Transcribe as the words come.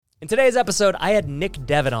In today's episode, I had Nick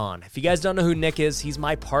Devitte on. If you guys don't know who Nick is, he's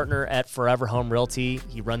my partner at Forever Home Realty.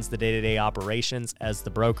 He runs the day-to-day operations as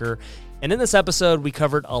the broker. And in this episode, we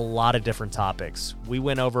covered a lot of different topics. We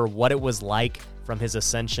went over what it was like from his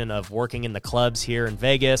ascension of working in the clubs here in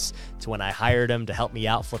Vegas to when I hired him to help me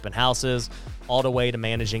out flipping houses, all the way to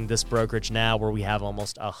managing this brokerage now where we have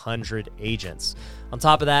almost 100 agents. On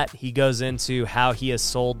top of that, he goes into how he has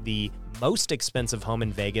sold the most expensive home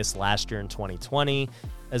in Vegas last year in 2020,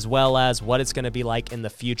 as well as what it's going to be like in the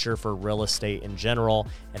future for real estate in general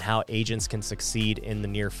and how agents can succeed in the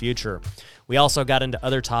near future. We also got into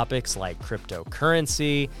other topics like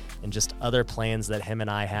cryptocurrency and just other plans that him and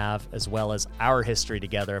I have, as well as our history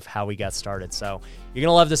together of how we got started. So you're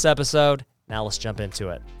going to love this episode. Now let's jump into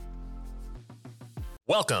it.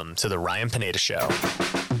 Welcome to the Ryan Pineda Show,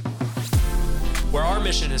 where our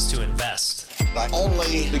mission is to invest. I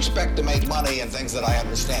only expect to make money in things that I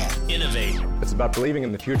understand. Innovate. It's about believing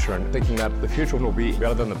in the future and thinking that the future will be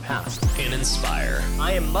better than the past. And inspire.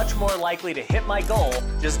 I am much more likely to hit my goal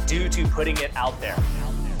just due to putting it out there.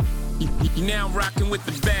 You're now rocking with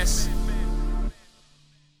the best.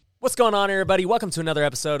 What's going on, everybody? Welcome to another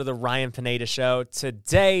episode of the Ryan Pineda Show.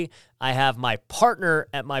 Today, I have my partner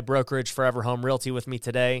at my brokerage, Forever Home Realty, with me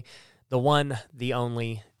today, the one, the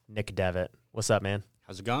only, Nick Devitte. What's up, man?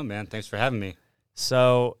 How's it going, man? Thanks for having me.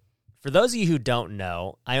 So, for those of you who don't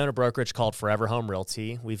know, I own a brokerage called Forever Home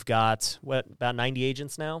Realty. We've got, about 90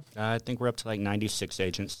 agents now? I think we're up to like 96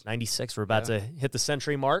 agents. 96. We're about to hit the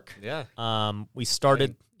century mark. Yeah. We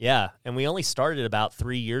started, and we only started about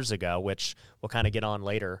 3 years ago, which we'll kind of get on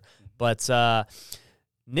later. But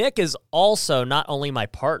Nick is also not only my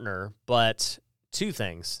partner, but two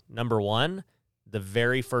things. Number one, the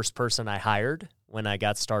very first person I hired when I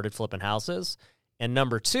got started flipping houses. And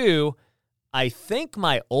number two, I think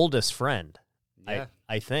my oldest friend. Yeah.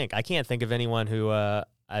 I think. I can't think of anyone who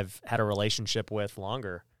I've had a relationship with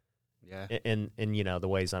longer. Yeah. In you know, the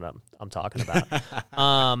ways that I'm talking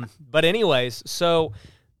about. But anyways, so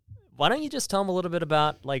why don't you just tell them a little bit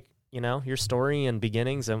about, like, you know, your story and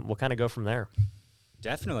beginnings, and we'll kind of go from there.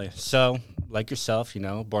 Definitely. So, like yourself, you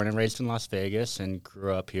know, born and raised in Las Vegas and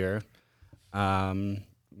grew up here.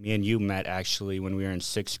 Me and you met actually when we were in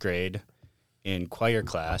 6th grade in choir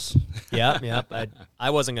class. Yeah.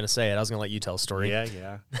 I wasn't going to say it. I was going to let you tell a story.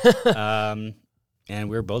 Yeah. And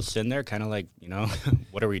we were both sitting there kind of like, you know,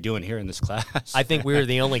 what are we doing here in this class? I think we were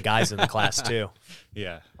the only guys in the class, too.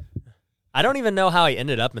 Yeah. I don't even know how I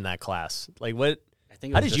ended up in that class. Like, what? I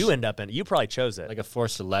think How did you end up in it? You probably chose it. like a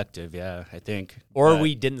forced elective, yeah, I think. Or But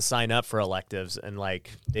we didn't sign up for electives, and,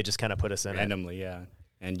 like, they just kind of put us in it. randomly, yeah.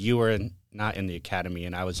 And you were not in the academy,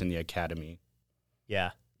 and I was in the academy.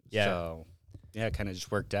 Yeah. So, yeah, it kind of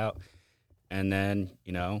just worked out. And then,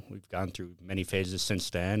 you know, we've gone through many phases since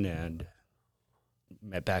then and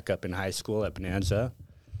met back up in high school at Bonanza.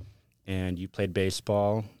 And you played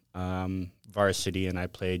baseball, varsity, and I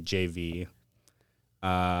played JV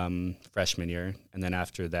freshman year. And then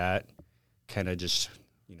after that, kind of just,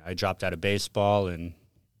 you know, I dropped out of baseball and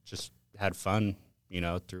just had fun, you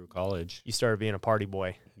know, through college. You started being a party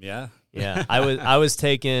boy. Yeah. Yeah, I was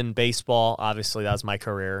taking baseball. Obviously, that was my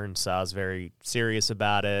career, and so I was very serious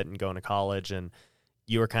about it and going to college. And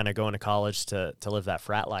you were kind of going to college to live that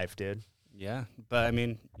frat life, dude. Yeah, but I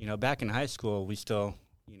mean, you know, back in high school, we still,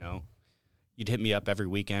 you know, you'd hit me up every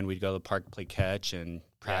weekend. We'd go to the park, play catch, and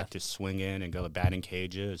practice swinging, and go to batting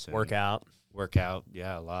cages. And Work out,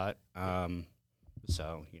 yeah, a lot.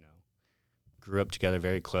 So, you know, grew up together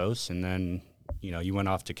very close, and then, you know, you went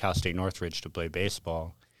off to Cal State Northridge to play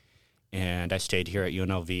baseball. And I stayed here at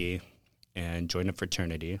UNLV and joined a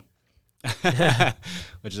fraternity,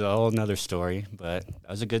 which is a whole nother story. But that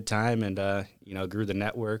was a good time and, you know, grew the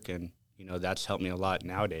network. And, you know, that's helped me a lot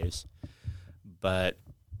nowadays. But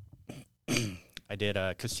I did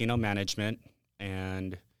casino management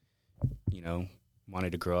and, you know,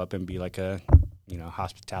 wanted to grow up and be like a, you know,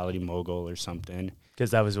 hospitality mogul or something.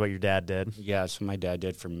 because that was what your dad did. Yeah, that's what my dad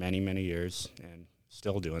did for many, many years and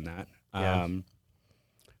still doing that. Yeah.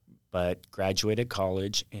 But graduated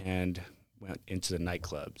college and went into the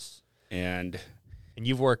nightclubs. And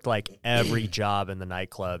you've worked like every job in the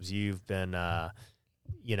nightclubs. You've been, where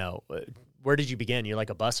did you begin? You're like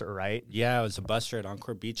a busser, right? yeah, I was a busser at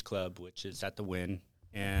Encore Beach Club, which is at the Wynn.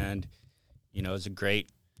 And, you know, it's a great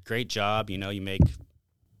job. You know, you make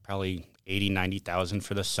probably 80, 90,000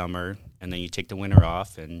 for the summer, and then you take the winter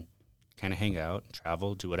off and kind of hang out,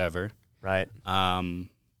 travel, do whatever. Right.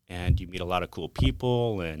 And you meet a lot of cool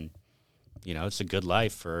people, and, you know, it's a good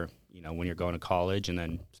life for, you know, when you're going to college and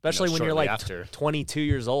then Especially when you're like after. 22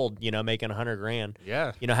 years old, you know, making $100,000.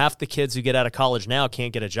 Yeah. You know, half the kids who get out of college now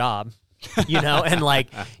can't get a job. And like,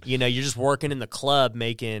 you're just working in the club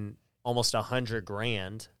making almost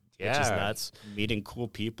 $100,000, which is nuts. Meeting cool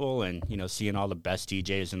people and, seeing all the best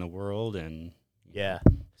DJs in the world. And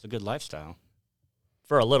it's a good lifestyle.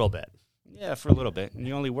 For a little bit. Yeah, for a little bit. And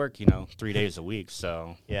you only work, 3 days a week.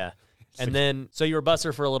 So yeah. And then, so you were a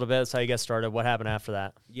busser for a little bit. That's how you got started. What happened after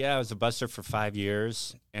that? Yeah, I was a busser for 5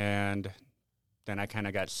 years. And then I kind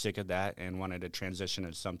of got sick of that and wanted to transition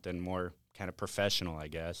into something more kind of professional, I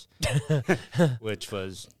guess, which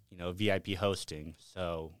was, VIP hosting.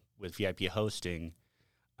 So with VIP hosting,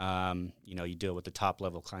 you deal with the top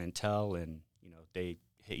level clientele and, they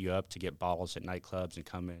hit you up to get balls at nightclubs and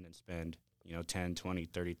come in and spend, $10,000, $20,000,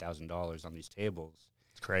 $30,000 on these tables.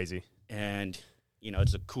 It's crazy. And,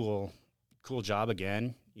 it's a cool job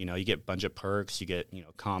again. You get a bunch of perks. You get,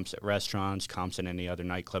 comps at restaurants, comps at any other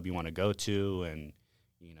nightclub you want to go to, and,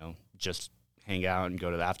 just hang out and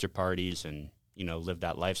go to the after parties and, live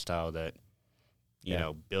that lifestyle that,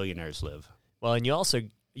 billionaires live. Well, and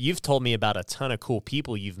you've told me about a ton of cool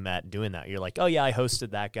people you've met doing that. You're like, oh, yeah, I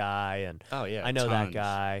hosted that guy, and I know that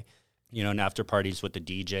guy. And after parties with the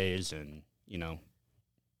DJs and,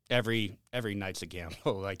 every night's a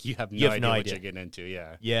gamble. Like, you have no idea what you're getting into,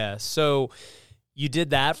 yeah. Yeah, so you did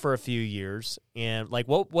that for a few years, and, like,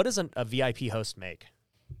 what does a VIP host make?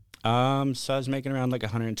 So I was making around, like,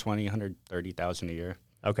 $120,000, $130,000 a year.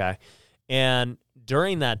 Okay. And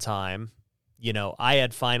during that time, I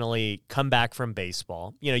had finally come back from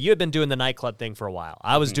baseball. You had been doing the nightclub thing for a while.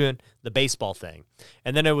 I was doing the baseball thing.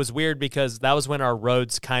 And then it was weird because that was when our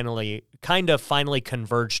roads kind of finally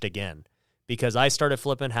converged again, because I started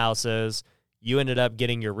flipping houses. You ended up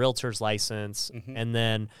getting your realtor's license. And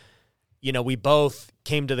then, we both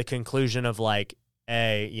came to the conclusion of like,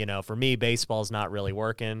 hey, for me, baseball's not really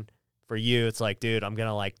working. For you, it's like, dude, I'm going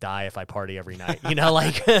to like die if I party every night,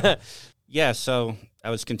 like. Yeah, so I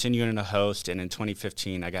was continuing to host, and in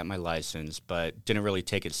 2015 I got my license, but didn't really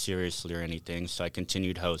take it seriously or anything, so I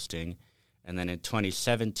continued hosting. And then in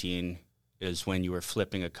 2017 is when you were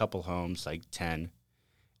flipping a couple homes, like 10,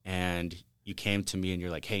 and you came to me and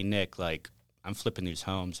you're like, hey, Nick, like, I'm flipping these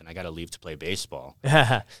homes, and I got to leave to play baseball.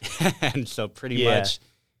 And so pretty much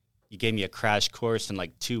you gave me a crash course in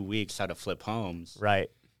like 2 weeks how to flip homes. Right.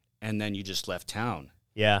 And then you just left town.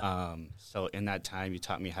 Yeah. So in that time, you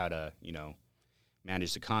taught me how to,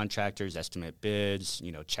 manage the contractors, estimate bids,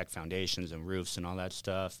 check foundations and roofs and all that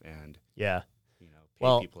stuff, and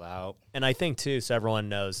pay people out. And I think too, so everyone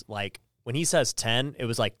knows, like when he says 10, it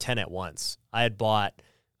was like 10 at once. I had bought,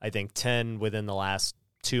 I think 10 within the last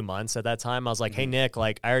 2 months at that time. I was like, hey Nick,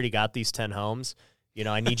 like I already got these 10 homes.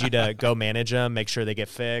 I need you to go manage them, make sure they get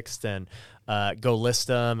fixed, and go list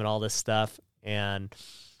them and all this stuff. And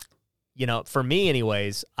for me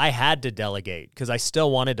anyways, I had to delegate because I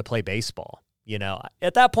still wanted to play baseball.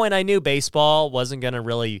 At that point I knew baseball wasn't going to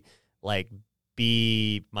really like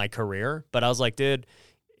be my career, but I was like, dude,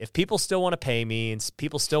 if people still want to pay me and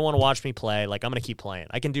people still want to watch me play, like I'm going to keep playing.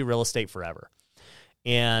 I can do real estate forever.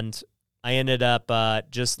 And I ended up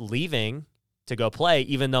just leaving to go play,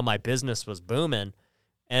 even though my business was booming.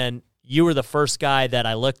 And you were the first guy that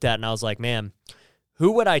I looked at and I was like, man,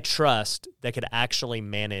 who would I trust that could actually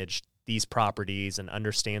manage these properties and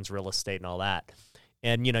understands real estate and all that?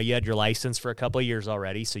 And, you had your license for a couple of years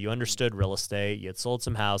already, so you understood real estate. You had sold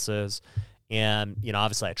some houses, and,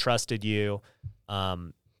 obviously I trusted you.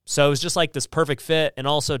 So it was just like this perfect fit. And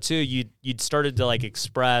also, too, you'd started to, like,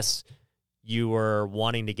 express you were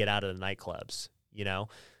wanting to get out of the nightclubs,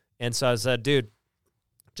 And so I said, dude,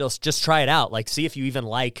 just try it out. Like, see if you even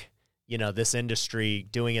like, this industry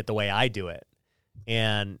doing it the way I do it.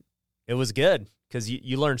 And it was good. Because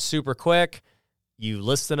you learn super quick, you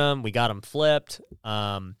listed them, we got them flipped,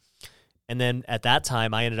 and then at that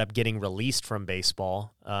time, I ended up getting released from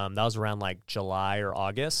baseball. That was around like July or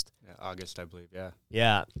August. Yeah, August, I believe, yeah.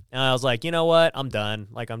 Yeah, and I was like, you know what, I'm done.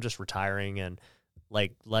 Like, I'm just retiring, and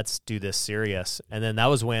like, let's do this serious. And then that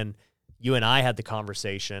was when you and I had the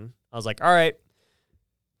conversation. I was like, all right,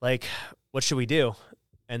 like, what should we do?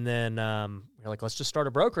 And then we're like, let's just start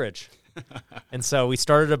a brokerage. And so we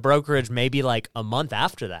started a brokerage maybe like a month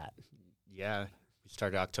after that. Yeah, we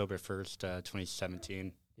started October 1st,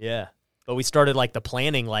 2017. Yeah, but we started like the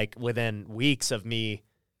planning like within weeks of me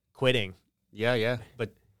quitting. Yeah.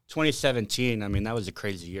 But 2017, I mean, that was a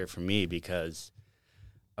crazy year for me because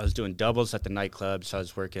I was doing doubles at the nightclub. So I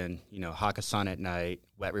was working, Hakkasan at night,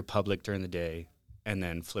 Wet Republic during the day, and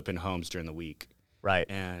then flipping homes during the week. Right.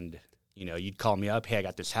 And, you'd call me up, hey, I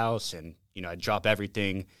got this house, and, I'd drop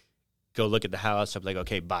everything, go look at the house. I'd be like,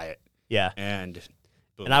 okay, buy it. Yeah. And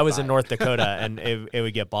boom, I was in North Dakota, and it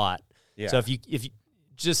would get bought. Yeah. So if you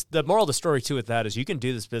just the moral of the story too with that is you can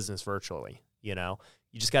do this business virtually. You know,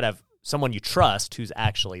 you just got to have someone you trust who's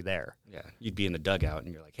actually there. Yeah, you'd be in the dugout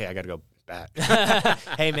and you're like, hey, I got to go bat.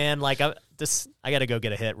 Hey man, like I got to go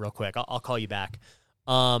get a hit real quick. I'll call you back.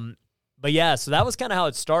 But yeah, so that was kind of how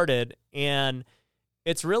it started, and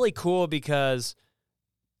it's really cool because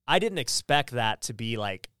I didn't expect that to be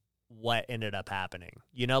like what ended up happening.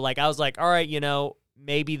 You know, like I was like, all right, you know,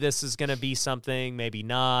 maybe this is going to be something, maybe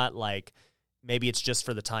not. Like maybe it's just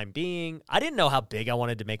for the time being. I didn't know how big I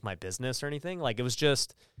wanted to make my business or anything. Like it was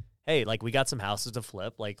just, hey, like we got some houses to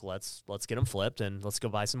flip. Like let's get them flipped and let's go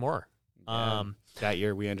buy some more. That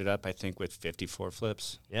year we ended up, I think, with 54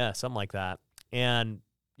 flips. Yeah, something like that. And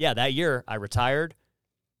yeah, that year I retired.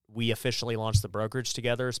 We officially launched the brokerage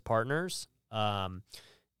together as partners.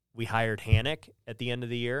 We hired Hannick at the end of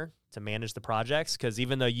the year to manage the projects because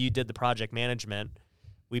even though you did the project management,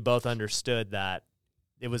 we both understood that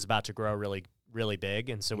it was about to grow really, really big.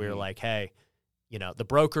 And so we were like, hey, you know, the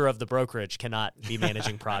broker of the brokerage cannot be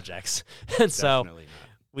managing projects. And so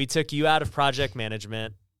we took you out of project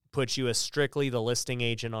management, put you as strictly the listing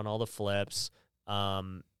agent on all the flips,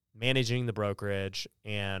 managing the brokerage.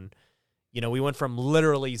 And, you know, we went from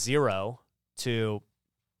literally 0 to,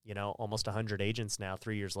 you know, almost 100 agents now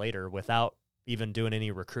 3 years later without even doing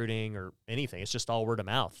any recruiting or anything. It's just all word of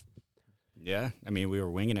mouth. Yeah. I mean, we were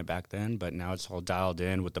winging it back then, but now it's all dialed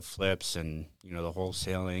in with the flips and, you know, the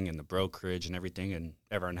wholesaling and the brokerage and everything, and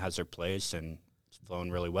everyone has their place and it's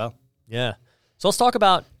flowing really well. Yeah. So let's talk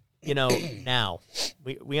about, you know, now.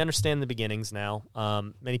 We understand the beginnings now.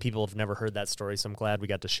 Many people have never heard that story, so I'm glad we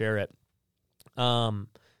got to share it.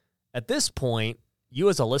 At this point, you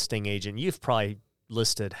as a listing agent, you've probably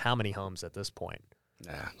listed how many homes at this point?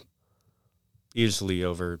 Nah. Easily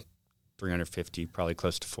over 350, probably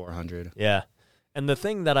close to 400. Yeah. And the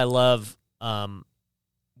thing that I love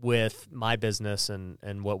with my business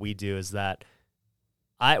and what we do is that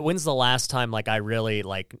when's the last time like I really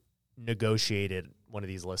like negotiated one of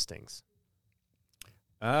these listings?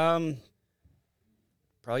 Probably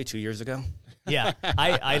 2 years ago. Yeah.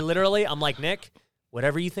 I literally, I'm like, Nick,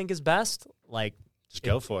 whatever you think is best, like just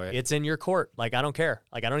go for it. It's in your court. Like, I don't care.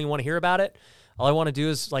 Like, I don't even want to hear about it. All I want to do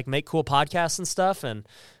is like make cool podcasts and stuff. And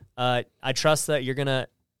I trust that you're going to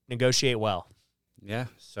negotiate well. Yeah.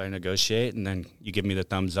 So I negotiate and then you give me the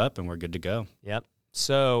thumbs up and we're good to go. Yep.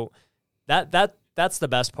 So that's the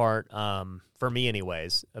best part for me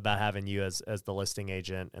anyways, about having you as the listing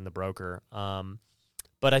agent and the broker.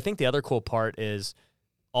 But I think the other cool part is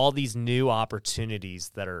all these new opportunities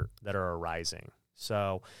that are arising.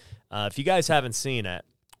 So if you guys haven't seen it,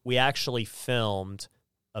 we actually filmed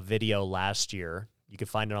a video last year. You can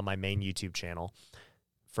find it on my main YouTube channel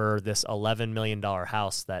for this $11 million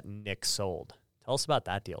house that Nick sold. Tell us about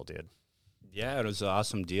that deal, dude. Yeah, it was an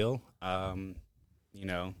awesome deal. You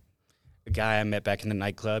know, a guy I met back in the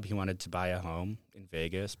nightclub, he wanted to buy a home in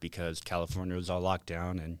Vegas because California was all locked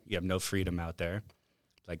down and you have no freedom out there,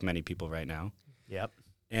 like many people right now. Yep.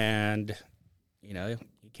 And, you know,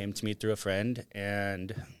 he came to me through a friend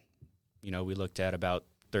and, you know, we looked at about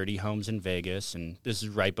 30 homes in Vegas, and this is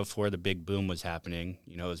right before the big boom was happening.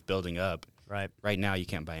 You know, it was building up. Right. Right now, you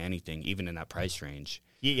can't buy anything, even in that price range.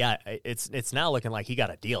 Yeah, it's now looking like he got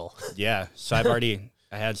a deal. Yeah, so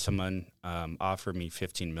I had someone offer me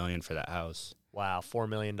 $15 million for that house. Wow, $4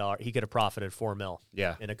 million. He could have profited $4 million.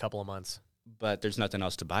 Yeah. In a couple of months. But there's nothing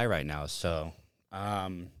else to buy right now, so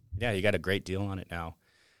yeah, you got a great deal on it now.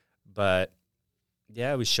 But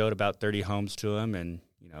yeah, we showed about 30 homes to him, and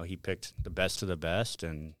you know, he picked the best of the best,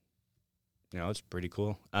 and you know, it's pretty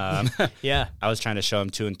cool. Yeah, I was trying to show him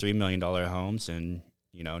 $2 and $3 million homes, and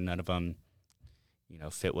you know, none of them, you know,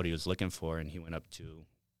 fit what he was looking for, and he went up to,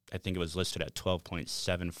 I think it was listed at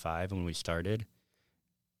 12.75 when we started,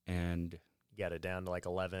 and you got it down to like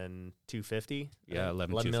 11,250. Yeah,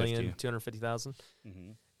 11,250,000.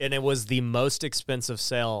 Mm-hmm. And it was the most expensive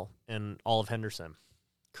sale in all of Henderson.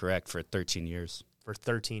 Correct, for 13 years. For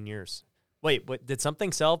 13 years. Wait, did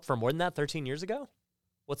something sell for more than that 13 years ago?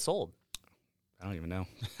 What sold? I don't even know.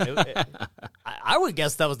 I would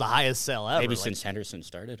guess that was the highest sale ever. Maybe since Henderson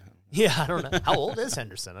started. Yeah, I don't know. How old is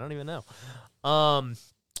Henderson? I don't even know.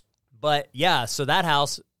 But yeah, so that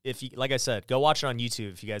house, if you, like I said, go watch it on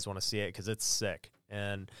YouTube if you guys want to see it because it's sick.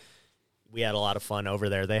 And we had a lot of fun over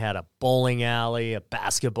there. They had a bowling alley, a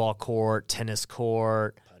basketball court, tennis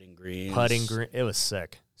court, putting green. It was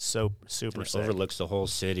sick. So super sick. Overlooks the whole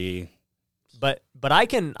city. But I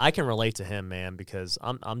can relate to him, man, because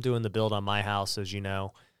I'm doing the build on my house, as you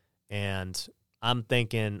know, and I'm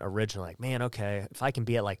thinking originally, like, man, okay, if I can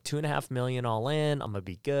be at like $2.5 million all in, I'm gonna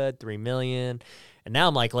be good. $3 million, and now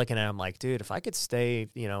I'm like looking at it, I'm like, dude, if I could stay,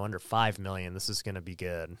 under $5 million, this is gonna be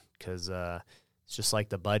good because it's just like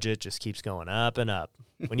the budget just keeps going up and up.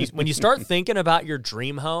 When you start thinking about your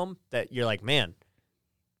dream home, that you're like, man,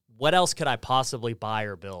 what else could I possibly buy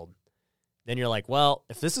or build? Then you're like, well,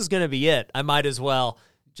 if this is gonna be it, I might as well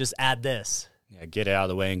just add this. Yeah, get it out of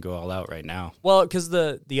the way and go all out right now. Well, because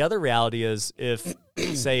the other reality is if,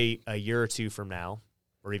 say, a year or two from now,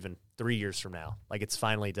 or even 3 years from now, like it's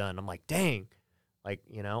finally done, I'm like, dang, like,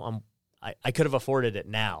 I could have afforded it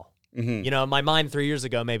now. Mm-hmm. In my mind 3 years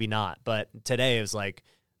ago, maybe not. But today it was like,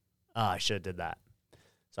 oh, I should have did that.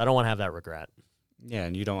 So I don't want to have that regret. Yeah,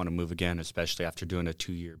 and you don't want to move again, especially after doing a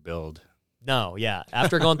 2-year build. No, yeah.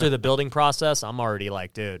 After going through the building process, I'm already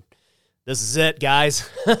like, dude, this is it, guys.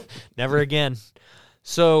 Never again.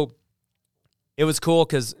 So it was cool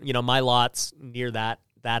because, my lots near that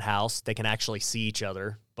house, they can actually see each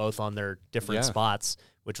other, both on their different spots,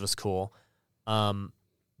 which was cool.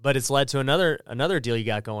 But it's led to another deal you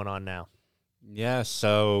got going on now. Yeah,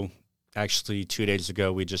 so actually 2 days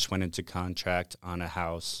ago, we just went into contract on a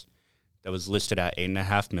house that was listed at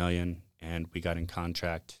 $8.5 million, and we got in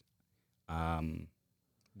contract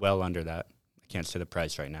well under that. Can't say the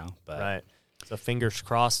price right now, but right. So fingers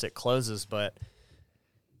crossed it closes, but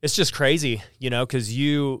it's just crazy, because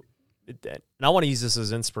and I want to use this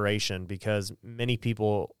as inspiration because many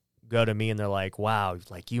people go to me and they're like, wow,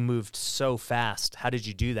 like you moved so fast. How did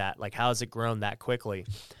you do that? Like, how has it grown that quickly?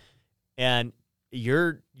 And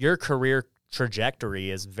your career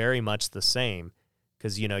trajectory is very much the same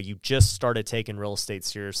because, you just started taking real estate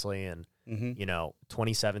seriously in,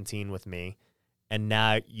 2017 with me. And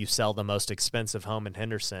now you sell the most expensive home in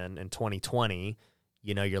Henderson in 2020.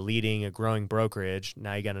 You're leading a growing brokerage.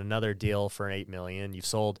 Now you got another deal for $8 million. You've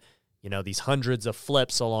sold, these hundreds of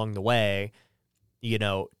flips along the way,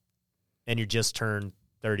 and you just turned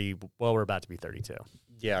 30. Well, we're about to be 32.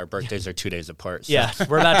 Yeah, our birthdays are 2 days apart. So. Yeah,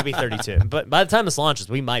 we're about to be 32. But by the time this launches,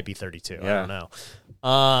 we might be 32. Yeah. I don't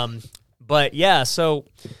know. But yeah, so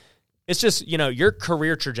it's just, your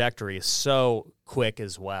career trajectory is so quick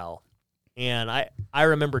as well. And I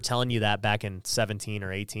remember telling you that back in 17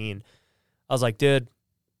 or 18. I was like, dude,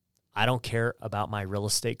 I don't care about my real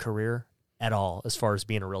estate career at all as far as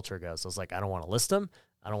being a realtor goes. I was like, I don't want to list them.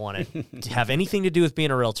 I don't want it to have anything to do with being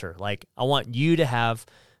a realtor. Like, I want you to have,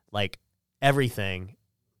 like, everything,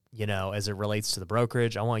 as it relates to the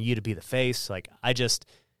brokerage. I want you to be the face. Like,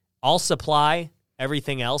 I'll supply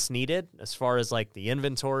everything else needed as far as, like, the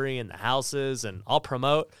inventory and the houses, and I'll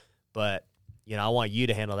promote, but I want you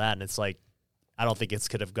to handle that. And it's like, I don't think it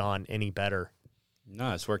could have gone any better.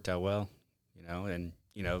 No, it's worked out well, and,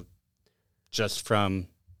 just from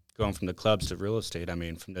going from the clubs to real estate, I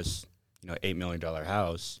mean, from this, $8 million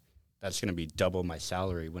house, that's going to be double my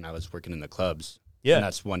salary when I was working in the clubs. Yeah. And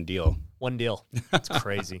that's one deal. One deal. That's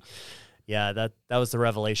crazy. Yeah, that was the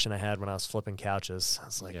revelation I had when I was flipping couches. I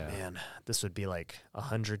was like, man, this would be like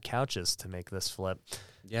 100 couches to make this flip.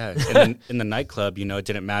 Yeah, and in the nightclub, it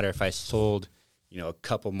didn't matter if I sold, a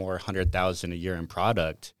couple more 100,000 a year in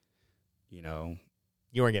product, you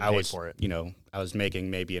weren't getting paid for it. I was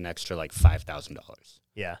making maybe an extra like $5,000.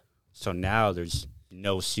 Yeah. So now there's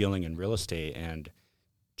no ceiling in real estate, and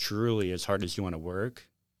truly, as hard as you want to work,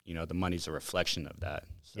 the money's a reflection of that.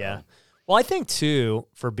 So. Yeah. Well, I think too,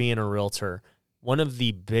 for being a realtor, one of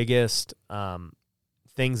the biggest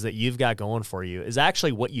things that you've got going for you is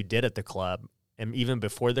actually what you did at the club, and even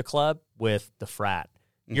before the club with the frat.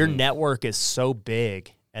 Your network is so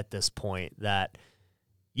big at this point that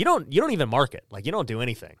you don't even market. Like, you don't do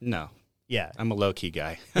anything. No. Yeah. I'm a low-key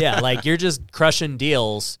guy. Yeah, like you're just crushing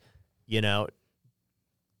deals,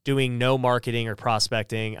 doing no marketing or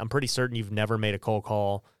prospecting. I'm pretty certain you've never made a cold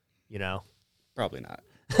call, Probably not.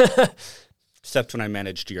 Except when I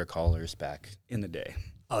managed your callers back in the day.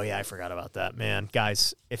 Oh, yeah, I forgot about that, man.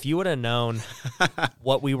 Guys, if you would have known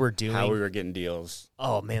what we were doing. How we were getting deals.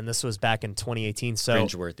 Oh, man, this was back in 2018. So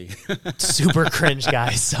cringeworthy. Super cringe,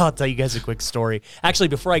 guys. I'll tell you guys a quick story. Actually,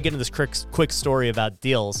 before I get into this quick story about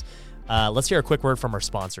deals, let's hear a quick word from our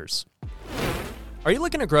sponsors. Are you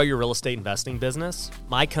looking to grow your real estate investing business?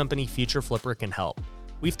 My company, Future Flipper, can help.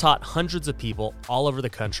 We've taught hundreds of people all over the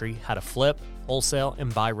country how to flip, wholesale,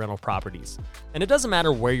 and buy rental properties. And it doesn't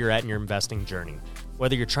matter where you're at in your investing journey.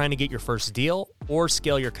 Whether you're trying to get your first deal or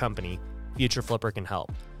scale your company, Future Flipper can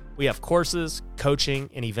help. We have courses,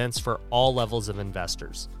 coaching, and events for all levels of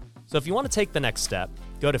investors. So if you want to take the next step,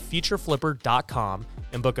 go to futureflipper.com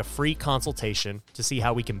and book a free consultation to see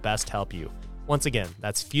how we can best help you. Once again,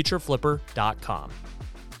 that's futureflipper.com.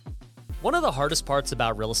 One of the hardest parts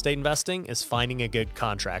about real estate investing is finding a good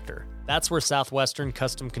contractor. That's where Southwestern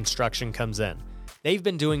Custom Construction comes in. They've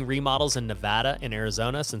been doing remodels in Nevada and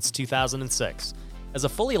Arizona since 2006. As a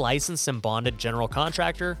fully licensed and bonded general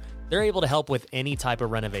contractor, they're able to help with any type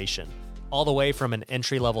of renovation, all the way from an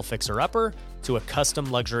entry-level fixer-upper to a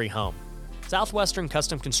custom luxury home. Southwestern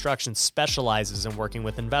Custom Construction specializes in working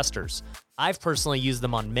with investors. I've personally used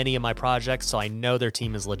them on many of my projects, so I know their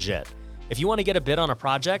team is legit. If you want to get a bid on a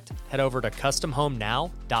project, head over to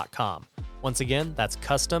customhomenow.com. Once again, that's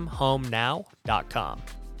customhomenow.com.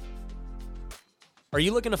 Are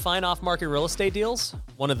you looking to find off-market real estate deals?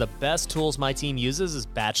 One of the best tools my team uses is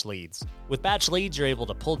Batch Leads. With Batch Leads, you're able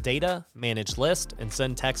to pull data, manage lists, and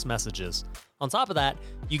send text messages. On top of that,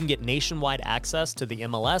 you can get nationwide access to the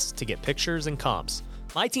MLS to get pictures and comps.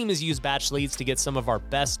 My team has used Batch Leads to get some of our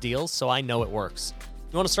best deals, so I know it works.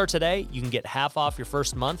 If you want to start today, you can get half off your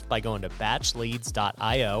first month by going to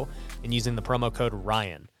batchleads.io and using the promo code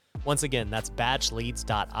Ryan. Once again, that's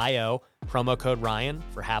batchleads.io, promo code Ryan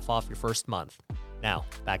for half off your first month. Now,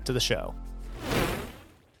 back to the show.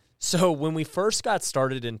 So when we first got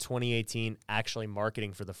started in 2018, actually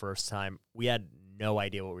marketing for the first time, we had no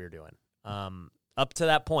idea what we were doing. Up to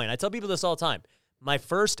that point, I tell people this all the time. My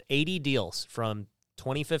first 80 deals from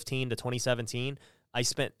 2015 to 2017, I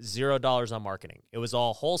spent $0 on marketing. It was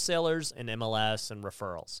all wholesalers and MLS and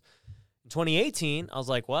referrals. In 2018, I was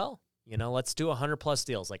like, well, let's do 100 plus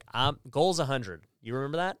deals. Like, goal's 100. You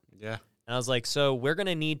remember that? Yeah. And I was like, so we're going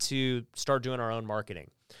to need to start doing our own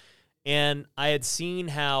marketing. And I had seen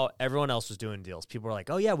how everyone else was doing deals. People were like,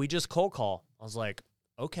 oh yeah, we just cold call. I was like,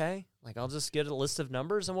 okay, like I'll just get a list of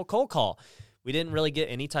numbers and we'll cold call. We didn't really get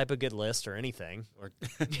any type of good list or anything.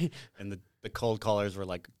 And the cold callers were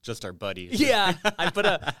like just our buddies. Yeah. I put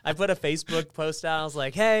a Facebook post out. I was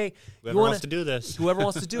like, hey, whoever wants to do this. Whoever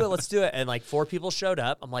wants to do it, let's do it. And like 4 people showed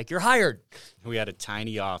up. I'm like, you're hired. We had a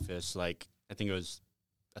tiny office, like I think it was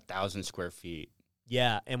 1,000 square feet.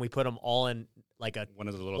 Yeah. And we put them all in like one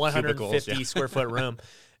of the little 150 square foot room.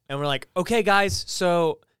 And we're like, okay, guys,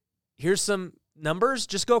 so here's some numbers.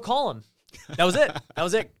 Just go call them. That was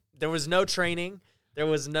it. There was no training. There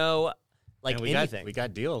was no anything. We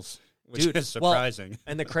got deals, which Dude, is surprising. Well,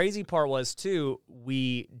 and the crazy part was too,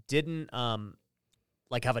 we didn't have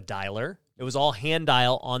a dialer. It was all hand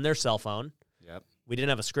dial on their cell phone. Yep. We didn't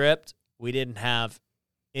have a script. We didn't have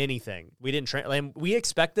anything. We didn't train. We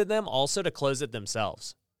expected them also to close it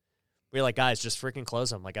themselves. We were like, guys, just freaking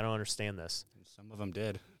close them. Like, I don't understand this. Some of them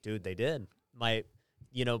did. Dude, they did.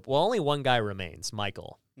 Only one guy remains,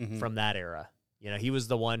 Michael, from that era. He was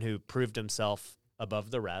the one who proved himself above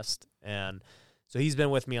the rest. And so he's been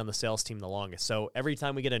with me on the sales team the longest. So every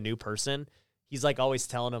time we get a new person, he's like always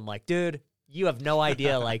telling them like, dude, you have no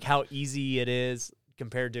idea like how easy it is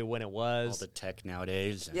compared to when it was. All the tech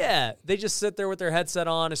nowadays. Yeah. They just sit there with their headset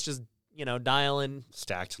on. It's just, dialing.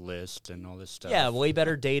 Stacked list and all this stuff. Yeah. Way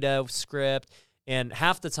better data, script. And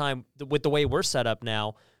half the time with the way we're set up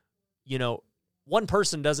now, one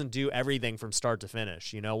person doesn't do everything from start to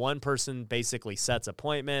finish. One person basically sets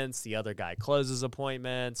appointments. The other guy closes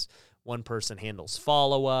appointments. One person handles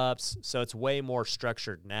follow-ups. So it's way more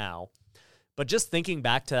structured now. But just thinking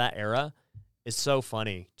back to that era is so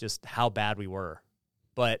funny, just how bad we were.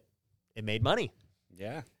 But it made money.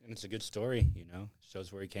 Yeah, and it's a good story,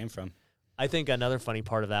 shows where he came from. I think another funny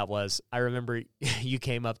part of that was I remember you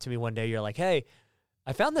came up to me one day. You're like, hey,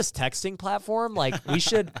 I found this texting platform. Like we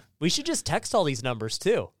should just text all these numbers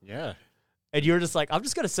too. Yeah. And you were just like, I'm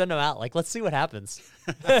just going to send them out. Like, let's see what happens.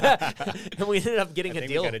 And we ended up getting a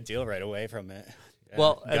deal. We got a deal right away from it. Yeah.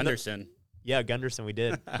 Well, Gunderson. Gunderson, we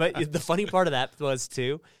did. But the funny part of that was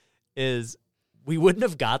too, is we wouldn't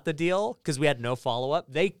have got the deal because we had no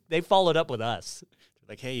follow-up. They followed up with us.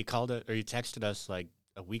 Like, hey, you called it or you texted us like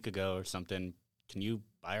a week ago or something. Can you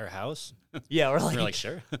buy our house? Yeah, we're like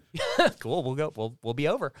sure. Cool, we'll go. We'll be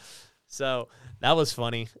over. So that was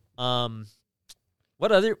funny.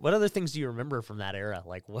 What other things do you remember from that era?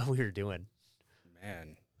 Like what we were doing?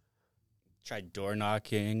 Man, tried door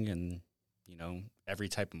knocking and every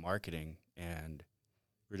type of marketing, and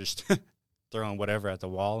we're just throwing whatever at the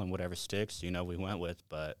wall and whatever sticks. We went with,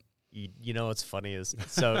 but. What's funny is,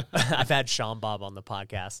 so I've had Sean Bob on the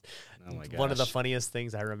podcast. Oh my gosh. One of the funniest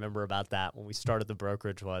things I remember about that when we started the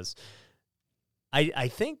brokerage was, I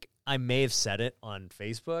think I may have said it on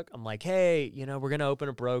Facebook. I'm like, hey, we're going to open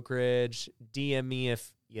a brokerage. DM me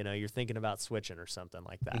if, you're thinking about switching or something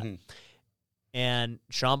like that. Mm-hmm. And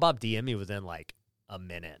Sean Bob DM'd me within like a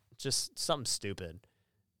minute, just something stupid.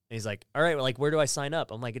 And he's like, all right, well, like, where do I sign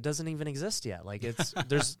up? I'm like, it doesn't even exist yet. Like,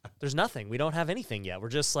 there's nothing. We don't have anything yet. We're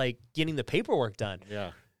just, like, getting the paperwork done. Yeah.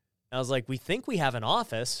 And I was like, we think we have an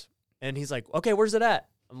office. And he's like, okay, where's it at?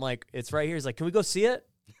 I'm like, it's right here. He's like, can we go see it?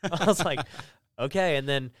 I was like, okay. And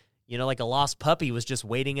then, like a lost puppy was just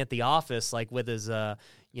waiting at the office, like with his,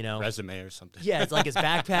 resume or something. Yeah, it's like his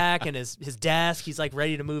backpack and his desk. He's like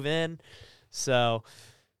ready to move in. So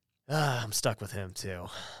I'm stuck with him too.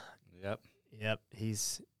 Yep.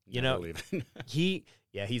 He's, Never leaving.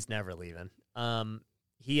 he's never leaving.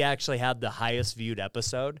 He actually had the highest viewed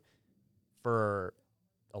episode for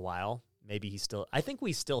a while. Maybe I think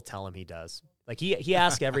we still tell him he does. Like he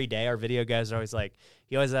asks every day. Our video guys are always like,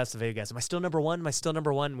 he always asks the video guys, am I still number one? Am I still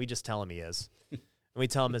number one? And we just tell him he is. And we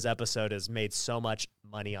tell him his episode has made so much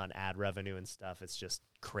money on ad revenue and stuff. It's just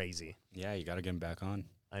crazy. Yeah, you got to get him back on.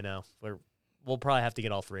 I know. We'll probably have to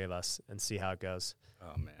get all three of us and see how it goes.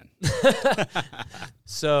 Oh, man.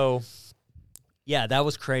 So, yeah, that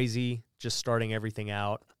was crazy, just starting everything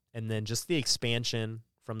out. And then just the expansion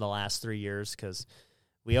from the last 3 years, because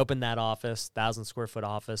we opened that office, 1,000-square-foot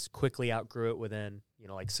office, quickly outgrew it within,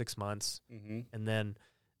 like 6 months. Mm-hmm. And then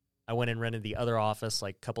I went and rented the other office,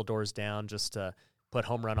 like a couple doors down, just to put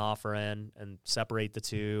home run offer in and separate the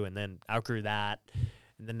two, and then outgrew that.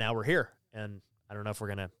 And then now we're here. And I don't know if we're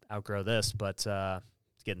going to outgrow this, but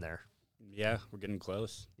it's getting there. Yeah, we're getting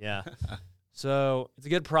close. Yeah. So it's a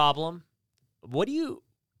good problem. What do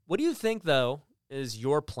you think, though, is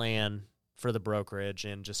your plan for the brokerage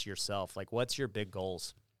and just yourself? Like, what's your big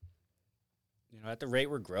goals? At the rate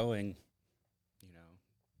we're growing,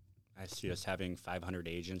 I see us having 500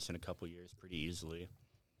 agents in a couple years pretty easily.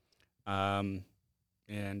 And,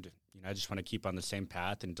 I just want to keep on the same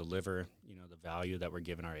path and deliver, the value that we're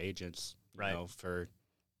giving our agents, Right. For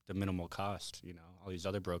the minimal cost. All these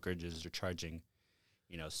other brokerages are charging,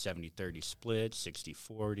 70-30 split,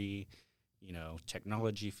 60-40,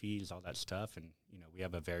 technology fees, all that stuff. And, we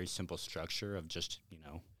have a very simple structure of just,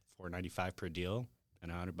 $4.95 per deal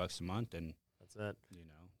and $100 a month. And That's it.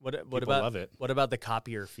 What What people about love it. What about the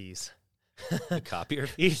copier fees? The copier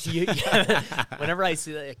fees. Whenever I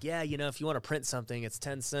see that, like, if you want to print something, it's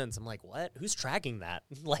 10 cents. I'm like, what? Who's tracking that?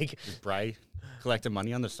 Like, Is Bry collecting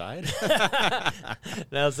money on the side?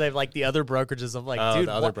 now say like the other brokerages. I'm like, dude,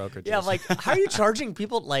 the other brokerages. Yeah, I'm like, how are you charging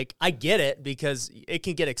people? Like, I get it because it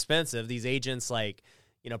can get expensive. These agents, like,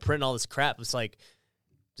 printing all this crap. It's like,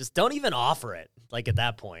 just don't even offer it. Like at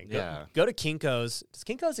that point, go to Kinko's. Does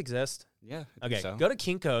Kinko's exist? Yeah. I Okay, think so. go to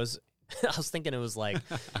Kinko's. I was thinking it was like,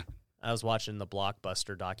 I was watching the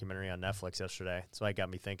Blockbuster documentary on Netflix yesterday. So it got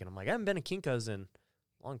me thinking. I'm like, I haven't been to Kinko's in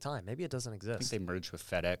a long time. Maybe it doesn't I exist. think they merged with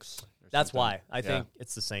FedEx. That's something. why. I think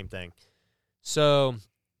it's the same thing. So,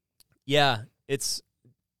 yeah,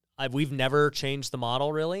 we've never changed the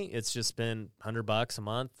model really. It's just been $100 a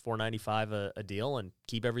month, $4.95 a deal, and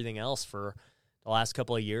keep everything else for the last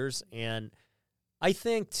couple of years. And I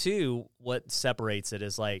think too, what separates it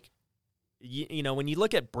is like, when you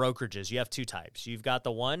look at brokerages, you have two types. You've got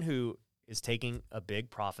the one who is taking a big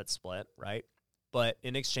profit split, right? But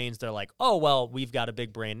in exchange, they're like, oh, well, we've got a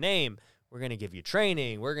big brand name. We're going to give you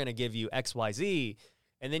training. We're going to give you XYZ.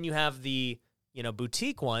 And then you have the,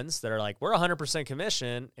 boutique ones that are like, we're 100%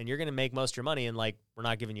 commission and you're going to make most of your money. And like, we're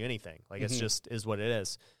not giving you anything. Like, it's just is what it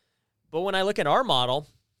is. But when I look at our model,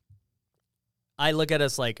 I look at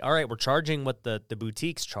us like, all right, we're charging what the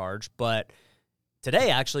boutiques charge. But today,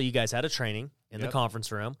 actually, you guys had a training in the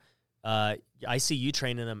conference room. I see you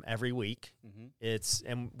training them every week. Mm-hmm.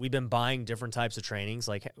 And we've been buying different types of trainings.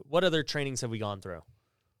 Like, what other trainings have we gone through?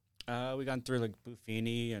 We gone through like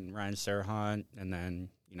Buffini and Ryan Serhant, and then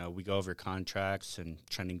we go over contracts and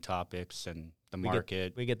trending topics and the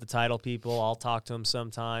market. We get the title people. I'll talk to them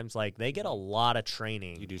sometimes. Like, they get a lot of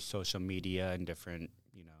training. You do social media and different,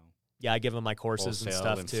 Yeah, I give them my courses and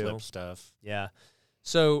stuff too. Flip stuff. Yeah,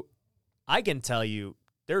 so I can tell you,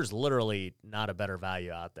 there's literally not a better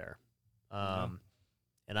value out there. And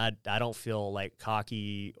I don't feel like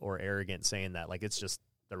cocky or arrogant saying that. Like, it's just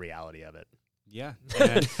the reality of it. Yeah.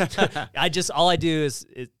 All I do is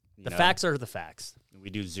the facts are the facts. We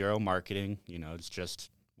do zero marketing. It's just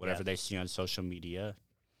whatever they see on social media.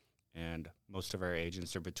 And most of our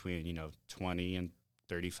agents are between, 20 and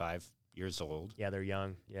 35 years old. Yeah, they're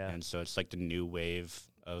young. Yeah. And so it's like the new wave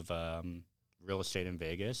of real estate in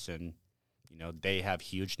Vegas. And, they have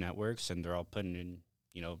huge networks and they're all putting in,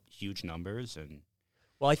 huge numbers. And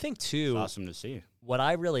well, I think too, it's awesome to see. What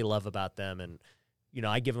I really love about them, and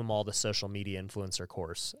I give them all the social media influencer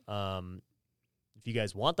course. If you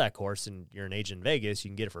guys want that course and you're an agent in Vegas, you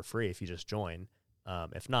can get it for free if you just join.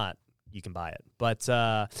 If not, you can buy it. But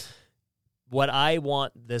what I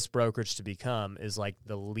want this brokerage to become is like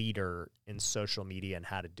the leader in social media and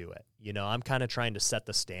how to do it. I'm kind of trying to set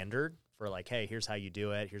the standard for like, hey, here's how you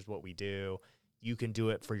do it. Here's what we do. You can do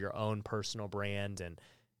it for your own personal brand. And,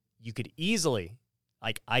 you could easily,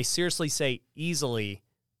 like I seriously say easily,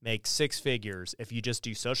 make 6 figures if you just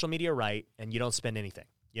do social media right and you don't spend anything.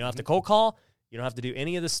 You don't have to cold call. You don't have to do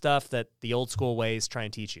any of the stuff that the old school ways try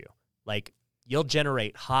and teach you. Like, you'll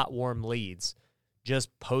generate hot, warm leads just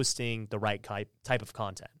posting the right type of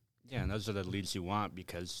content. Yeah, and those are the leads you want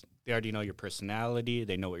because they already know your personality.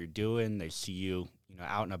 They know what you're doing. They see you,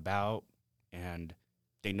 out and about, and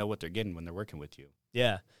they know what they're getting when they're working with you.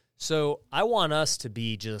 Yeah. So I want us to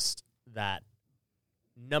be just that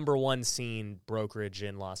number one seen brokerage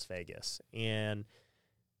in Las Vegas. And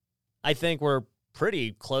I think we're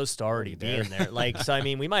pretty close to already being there. Like, so, I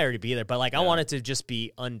mean, we might already be there, but like, I want it to just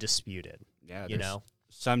be undisputed. Yeah. You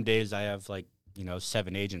some days I have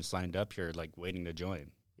 7 agents lined up here, like waiting to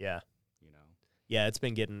join. Yeah. Yeah. It's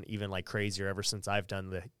been getting even like crazier ever since I've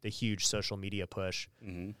done the huge social media push.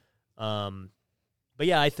 Mm-hmm. But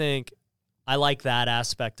yeah, I think I like that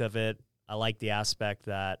aspect of it. I like the aspect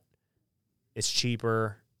that it's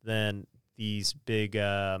cheaper than these big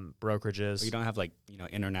brokerages. Well, you don't have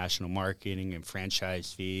international marketing and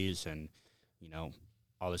franchise fees and,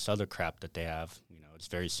 all this other crap that they have. It's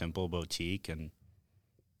very simple, boutique, and,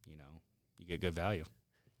 you get good value.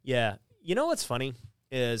 Yeah. You know what's funny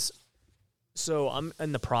is, so I'm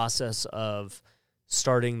in the process of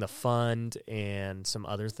starting the fund and some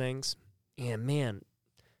other things. And man,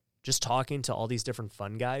 just talking to all these different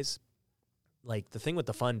fund guys, like the thing with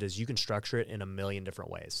the fund is you can structure it in a million different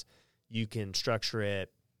ways. You can structure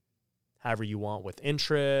it however you want with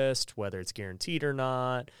interest, whether it's guaranteed or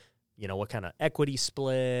not, what kind of equity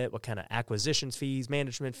split, what kind of acquisitions fees,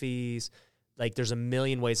 management fees. Like, there's a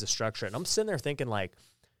million ways to structure it. And I'm sitting there thinking, like,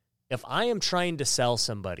 if I am trying to sell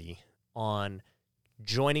somebody on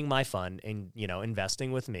joining my fund and,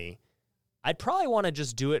 investing with me, I'd probably want to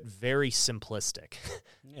just do it very simplistic.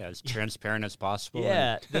 Yeah, as transparent as possible.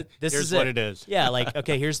 Yeah, this here's is what it is. Yeah, like,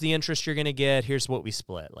 okay, here's the interest you're going to get. Here's what we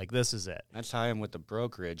split. Like, this is it. That's how I am with the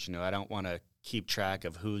brokerage. I don't want to keep track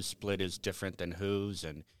of whose split is different than whose.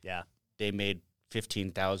 And yeah, they made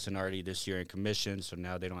 $15,000 already this year in commission, so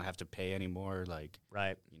now they don't have to pay anymore. Like,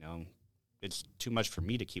 right. It's too much for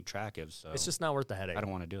me to keep track of. So it's just not worth the headache. I don't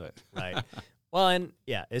want to do it. Right. Well, and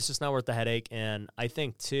yeah, it's just not worth the headache. And I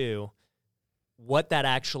think too, what that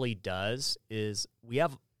actually does is we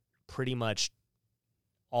have pretty much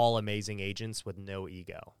all amazing agents with no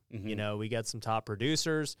ego. Mm-hmm. We got some top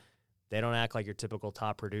producers. They don't act like your typical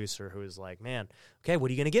top producer who is like, man, okay, what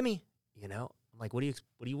are you going to give me? I'm like, what do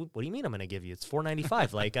you mean I'm going to give you? It's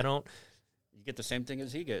 $495. Like, I don't. You get the same thing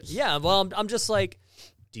as he gets. Yeah. Well, I'm just like,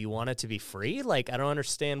 do you want it to be free? Like, I don't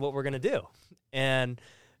understand what we're going to do. And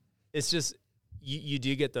it's just, you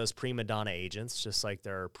do get those prima donna agents, just like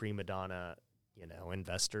there are prima donna,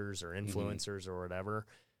 investors or influencers or whatever.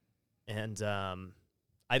 And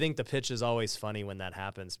I think the pitch is always funny when that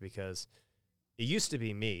happens because it used to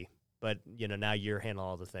be me, but, now you're handling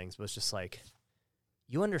all the things. But it's just like,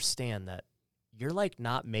 you understand that you're like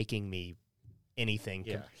not making me anything.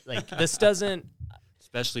 Yeah. Like, this doesn't.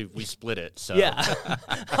 Especially if we split it. So yeah.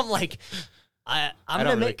 I'm like, I'm I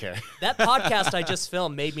don't really care. That podcast I just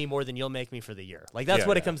filmed made me more than you'll make me for the year. Like, that's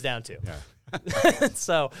what it comes down to. Yeah.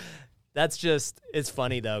 So that's just, it's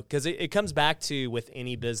funny though, because it comes back to with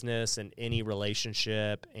any business and any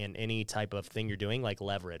relationship and any type of thing you're doing, like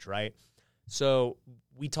leverage, right? So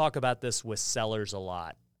we talk about this with sellers a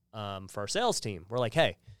lot for our sales team. We're like,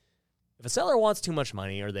 hey, if a seller wants too much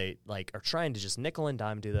money or they like are trying to just nickel and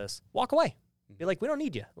dime do this, walk away. Be like, we don't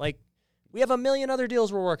need you. Like, we have a million other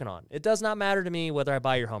deals we're working on. It does not matter to me whether I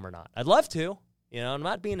buy your home or not. I'd love to, I'm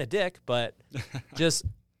not being a dick, but just,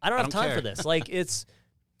 I don't have time for this. Like, if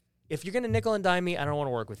you're going to nickel and dime me, I don't want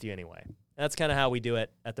to work with you anyway. And that's kind of how we do it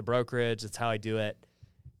at the brokerage. It's how I do it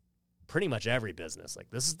pretty much every business. Like,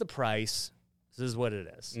 this is the price. This is what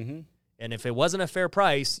it is. Mm-hmm. And if it wasn't a fair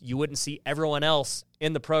price, you wouldn't see everyone else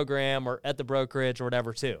in the program or at the brokerage or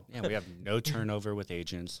whatever too. Yeah, we have no turnover with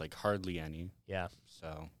agents, like hardly any. Yeah.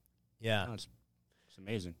 So, yeah. No, it's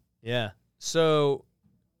amazing. Yeah. So,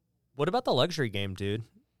 what about the luxury game, dude?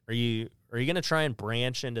 Are you going to try and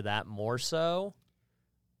branch into that more so?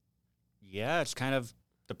 Yeah, it's kind of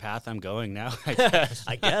the path I'm going now, I guess.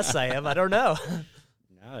 I guess I am. I don't know.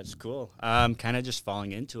 No, it's cool. I'm kind of just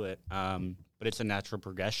falling into it. But it's a natural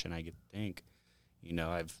progression, I think.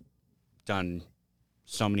 I've done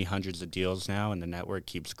so many hundreds of deals now, and the network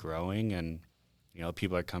keeps growing, and,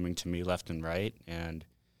 people are coming to me left and right. And,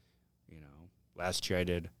 last year I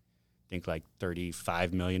did, I think, like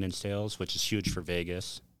 $35 million in sales, which is huge for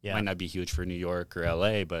Vegas. Yeah. Might not be huge for New York or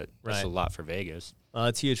LA, but that's a lot for Vegas. Well,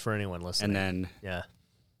 it's huge for anyone listening. And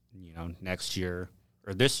then, next year,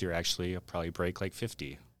 or this year actually, I'll probably break like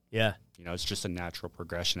 50. Yeah. You know, it's just a natural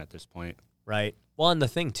progression at this point. Right. Well, and the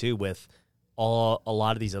thing too with a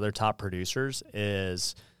lot of these other top producers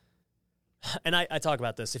is, and I talk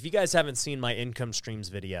about this. If you guys haven't seen my income streams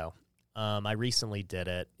video, I recently did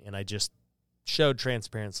it, and I just showed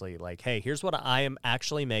transparently, like, hey, here's what I am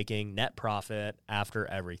actually making net profit after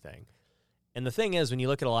everything. And the thing is, when you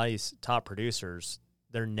look at a lot of these top producers,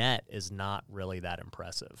 their net is not really that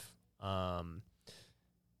impressive.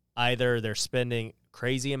 Either they're spending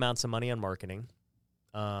crazy amounts of money on marketing,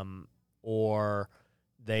 or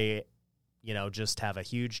they, just have a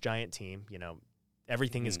huge giant team.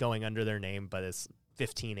 Everything is going under their name, but it's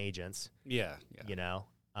 15 agents. Yeah.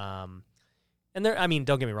 And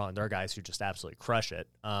don't get me wrong, there are guys who just absolutely crush it.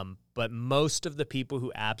 But most of the people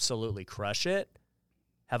who absolutely crush it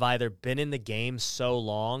have either been in the game so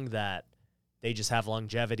long that they just have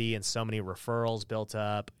longevity and so many referrals built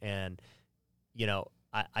up. And,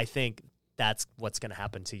 I think that's what's going to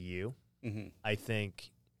happen to you. Mm-hmm. I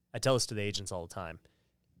tell this to the agents all the time,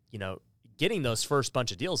 getting those first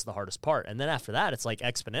bunch of deals is the hardest part. And then after that, it's like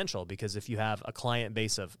exponential, because if you have a client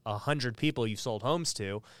base of 100 people you've sold homes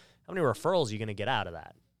to, how many referrals are you going to get out of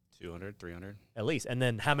that? 200, 300. At least. And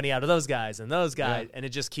then how many out of those guys and those guys? Yeah. And it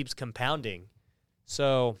just keeps compounding.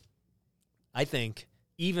 So I think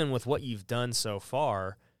even with what you've done so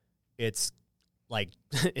far, it's like,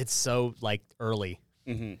 it's so like early,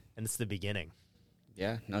 mm-hmm. and it's the beginning.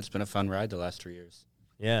 Yeah. No, it's been a fun ride the last 3 years.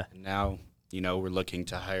 Yeah. And now, we're looking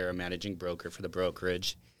to hire a managing broker for the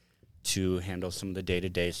brokerage to handle some of the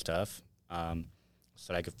day-to-day stuff, so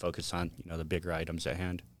that I could focus on, the bigger items at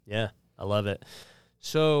hand. Yeah, I love it.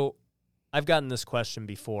 So I've gotten this question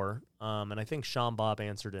before, and I think Sean Bob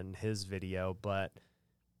answered it in his video, but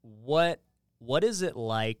what is it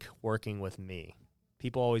like working with me?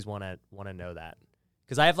 People always want to know that,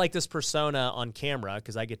 because I have like this persona on camera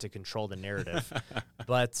because I get to control the narrative.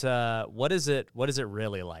 But what is it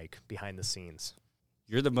really like behind the scenes?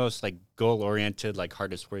 You're the most like goal-oriented, like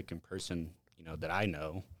hardest working person, that I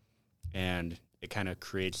know, and it kind of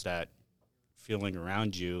creates that feeling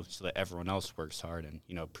around you so that everyone else works hard and,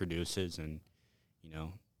 produces and,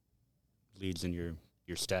 leads in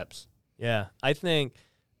your steps. Yeah. I think,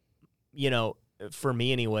 for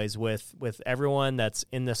me anyways, with everyone that's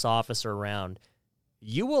in this office or around,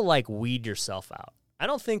 you will like weed yourself out. I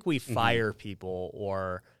don't think we fire people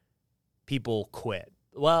or people quit.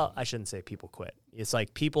 Well, I shouldn't say people quit. It's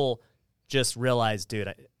like people just realize,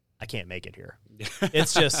 dude, I can't make it here.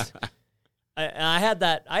 It's just, I had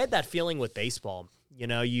that feeling with baseball.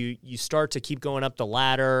 You start to keep going up the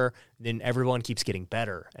ladder, then everyone keeps getting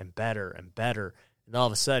better and better and better. And all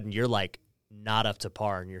of a sudden you're like not up to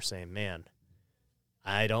par, and you're saying, man,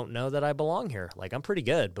 I don't know that I belong here. Like, I'm pretty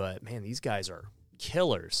good, but man, these guys are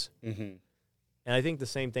killers. Mm-hmm. And I think the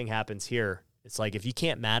same thing happens here. It's like, if you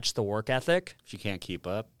can't match the work ethic, if you can't keep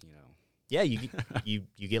up, yeah, you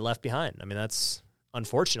get left behind. I mean, that's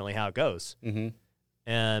unfortunately how it goes. Mm-hmm.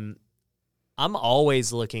 And I'm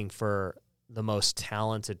always looking for the most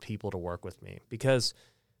talented people to work with me, because,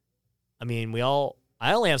 I mean,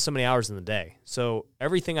 I only have so many hours in the day. So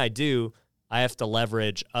everything I do, I have to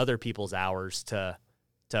leverage other people's hours to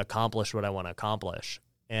accomplish what I want to accomplish.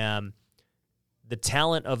 And the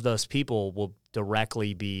talent of those people will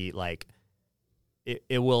directly be like,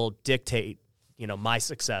 it will dictate, my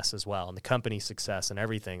success as well, and the company's success and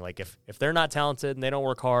everything. Like, if they're not talented and they don't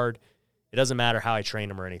work hard, it doesn't matter how I train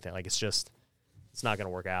them or anything. Like, it's not going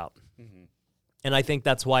to work out. Mm-hmm. And I think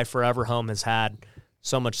that's why Forever Home has had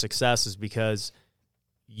so much success, is because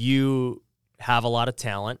you have a lot of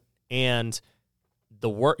talent, and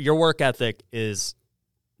your work ethic is,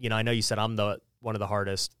 I know you said I'm one of the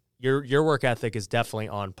hardest. Your work ethic is definitely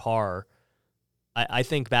on par. I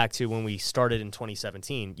think back to when we started in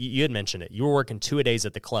 2017. You had mentioned it. You were working 2-a-days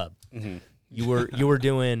at the club. Mm-hmm. You were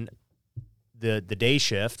doing the day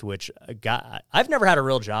shift, which I've never had a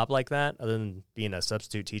real job like that other than being a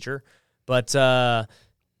substitute teacher. But I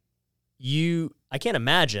can't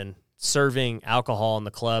imagine serving alcohol in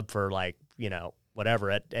the club for like,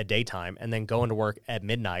 whatever at daytime, and then going to work at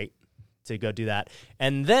midnight to go do that.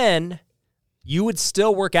 And then you would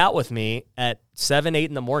still work out with me at 7, 8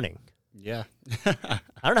 in the morning. Yeah. I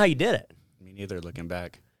don't know how you did it. Me neither, looking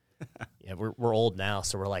back. Yeah, we're old now,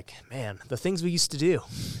 so we're like, man, the things we used to do.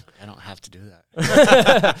 I don't have to do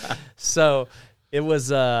that. So it was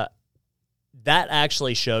that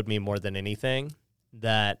actually showed me more than anything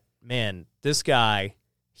that, man, this guy,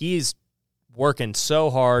 he's working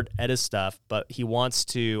so hard at his stuff, but he wants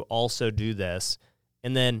to also do this.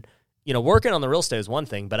 And then, working on the real estate is one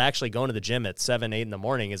thing, but actually going to the gym at 7, 8 in the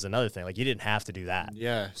morning is another thing. Like, you didn't have to do that.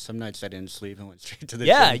 Yeah, some nights I didn't sleep and went straight to the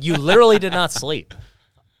gym. Yeah, you literally did not sleep.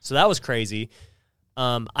 So that was crazy.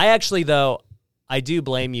 I actually, though, I do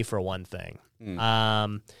blame you for one thing.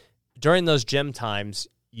 During those gym times,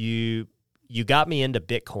 you got me into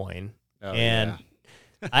Bitcoin, and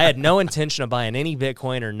I had no intention of buying any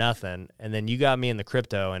Bitcoin or nothing, and then you got me in the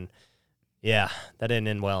crypto, and yeah, that didn't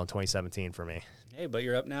end well in 2017 for me. Hey, but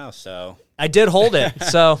you're up now, so I did hold it,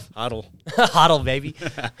 so hodl, hodl, baby.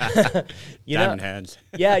 Diamond hands.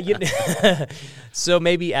 Yeah, so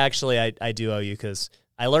maybe actually I do owe you, because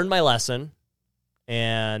I learned my lesson,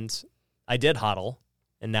 and I did hodl,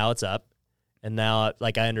 and now it's up, and now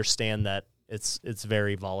like I understand that it's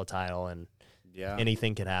very volatile, and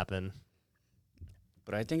anything can happen.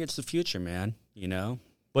 But I think it's the future, man. You know.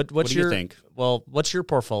 What do you think? Well, what's your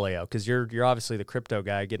portfolio? Because you're obviously the crypto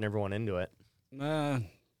guy, getting everyone into it. At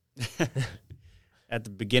the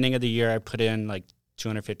beginning of the year, I put in like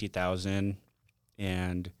 250,000,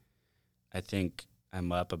 and I think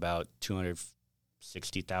I'm up about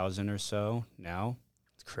 260,000 or so now.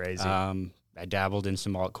 It's crazy. I dabbled in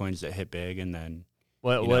some altcoins that hit big, and then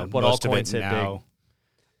what altcoins hit now,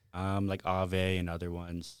 big? Like Aave and other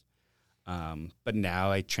ones. But now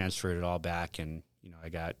I transferred it all back, and I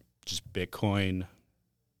got just Bitcoin,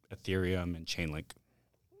 Ethereum, and Chainlink.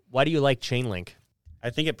 Why do you like Chainlink? I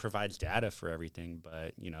think it provides data for everything,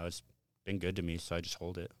 but it's been good to me, so I just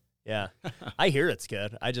hold it. Yeah, I hear it's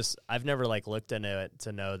good. I've never looked into it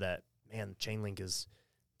to know that, man, Chainlink is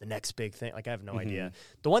the next big thing. Like, I have no idea.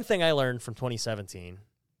 The one thing I learned from 2017,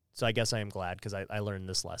 so I guess I am glad because I learned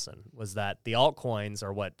this lesson, was that the altcoins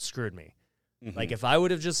are what screwed me. Like, if I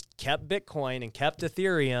would have just kept Bitcoin and kept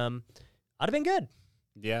Ethereum, I'd have been good.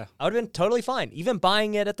 Yeah. I would have been totally fine. Even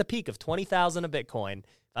buying it at the peak of 20,000 a Bitcoin,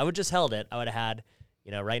 if I would just held it, I would have had,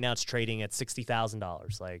 right now it's trading at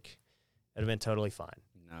 $60,000. Like, it would have been totally fine.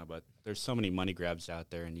 No, but there's so many money grabs out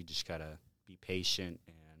there, and you just got to be patient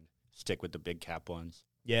and stick with the big cap ones.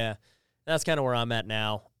 Yeah. That's kind of where I'm at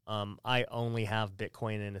now. I only have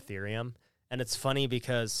Bitcoin and Ethereum. And it's funny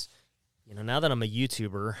because, now that I'm a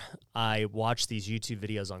YouTuber, I watch these YouTube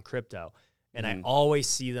videos on crypto, and I always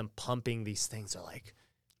see them pumping these things. They're like,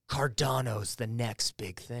 Cardano's the next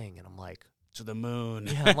big thing. And I'm like, to the moon.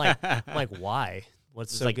 Yeah, I'm like, why?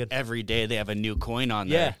 What's so good? Every day they have a new coin on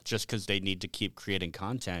there just because they need to keep creating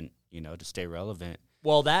content, to stay relevant.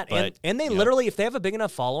 Well, and they literally, if they have a big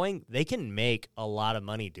enough following, they can make a lot of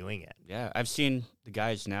money doing it. Yeah, I've seen the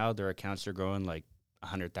guys now, their accounts are growing like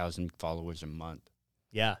 100,000 followers a month.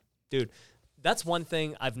 Yeah, dude, that's one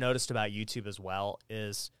thing I've noticed about YouTube as well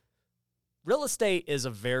is real estate is a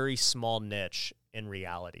very small niche in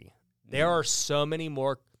reality. There are so many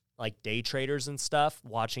more like day traders and stuff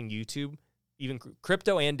watching YouTube, even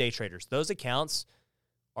crypto and day traders. Those accounts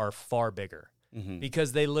are far bigger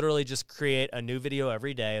because they literally just create a new video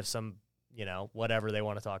every day of some, whatever they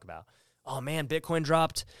want to talk about. Oh man, Bitcoin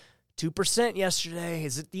dropped 2% yesterday.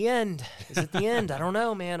 Is it the end? Is it the end? I don't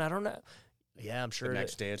know, man. I don't know. Yeah, I'm sure. The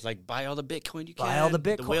next day, it's like, buy all the Bitcoin you can. Buy all the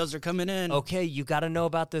Bitcoin. The whales are coming in. Okay, you got to know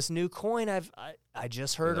about this new coin. I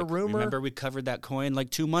just heard a rumor. Remember we covered that coin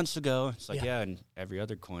like 2 months ago? It's like, and every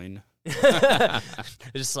other coin.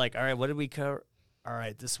 It's just like, all right, what did we cover? All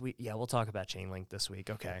right, this week. Yeah, we'll talk about Chainlink this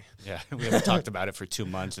week. Okay. Yeah, we haven't talked about it for 2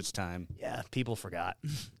 months. It's time. Yeah, people forgot.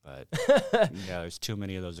 But, there's too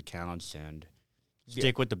many of those accounts, and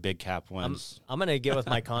stick with the big cap ones. I'm going to get with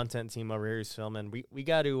my content team over here who's filming. We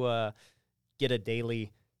got to get a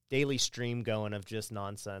daily stream going of just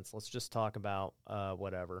nonsense. Let's just talk about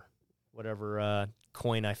whatever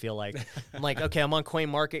coin I feel like. I'm like, okay, I'm on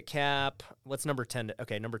CoinMarketCap. What's number 10?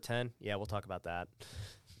 Okay, number 10. Yeah, we'll talk about that.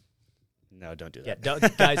 No, don't do that.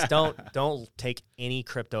 Yeah, don't take any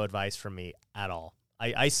crypto advice from me at all.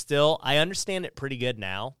 I understand it pretty good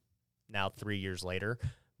now 3 years later,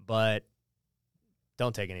 but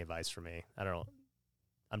don't take any advice from me. I don't know.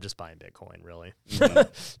 I'm just buying Bitcoin, really.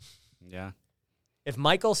 Yeah. If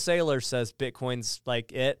Michael Saylor says Bitcoin's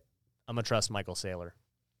like it, I'm going to trust Michael Saylor.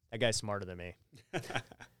 That guy's smarter than me.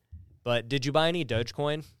 But did you buy any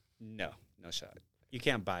Dogecoin? No shot. You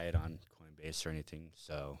can't buy it on Coinbase or anything,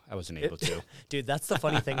 so I wasn't able to. Dude, that's the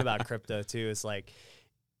funny thing about crypto, too, is like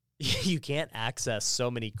you can't access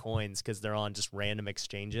so many coins because they're on just random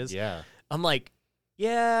exchanges. Yeah. I'm like,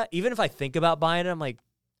 yeah, even if I think about buying it, I'm like,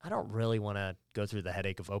 I don't really want to go through the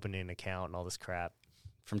headache of opening an account and all this crap.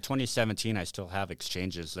 From 2017, I still have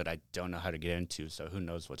exchanges that I don't know how to get into, so who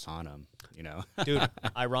knows what's on them, Dude,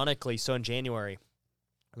 ironically, so in January,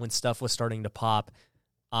 when stuff was starting to pop,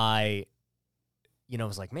 I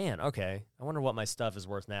was like, man, okay, I wonder what my stuff is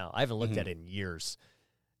worth now. I haven't looked at it in years.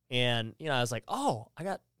 And, I was like, oh, I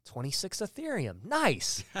got 26 Ethereum.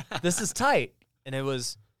 Nice. This is tight. And it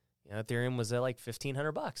was, Ethereum was at like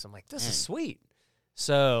 $1,500. I'm like, this is sweet.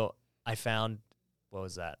 So I found, what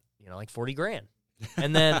was that? Like 40 grand.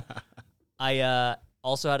 And then I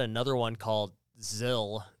also had another one called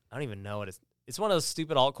Zill. I don't even know what it's one of those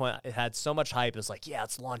stupid altcoins. It had so much hype. It's like, yeah,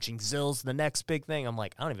 it's launching. Zill's the next big thing. I'm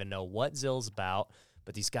like, I don't even know what Zill's about,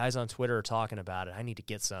 but these guys on Twitter are talking about it. I need to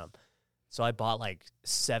get some. So I bought like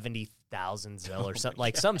 70,000 Zill or something,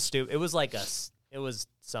 like some stupid. It was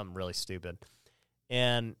something really stupid.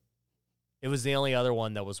 And it was the only other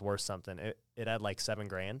one that was worth something. It had like $7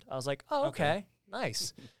 grand. I was like, oh, okay.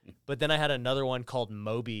 Nice. But then I had another one called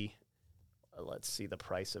Moby. Let's see the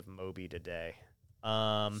price of Moby today.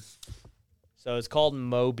 So it's called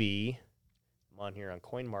Moby. I'm on here on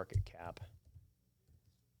CoinMarketCap.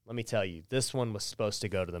 Let me tell you, this one was supposed to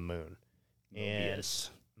go to the moon.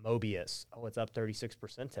 Mobius. Oh, it's up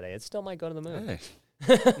 36% today. It still might go to the moon.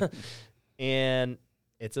 Hey. And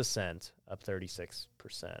it's a cent, up 36%.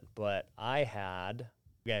 But I had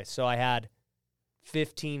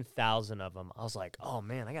 15,000 of them. I was like, oh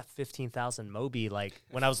man, I got 15,000 Moby. Like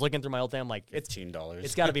when I was looking through my old thing, I'm like, $15.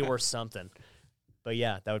 It's got to be worth something. But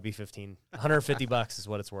yeah, that would be $150 is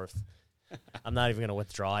what it's worth. I'm not even going to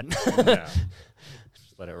withdraw it. No.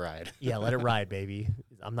 Just let it ride. Yeah, let it ride, baby.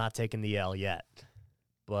 I'm not taking the L yet.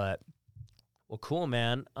 But well, cool,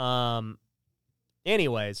 man.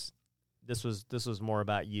 Anyways, this was more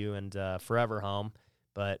about you and Forever Home,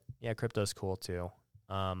 but yeah, crypto's cool too.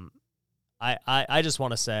 I just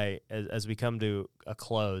want to say as we come to a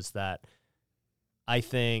close that I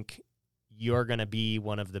think you're going to be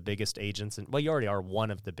one of the biggest agents, and well, you already are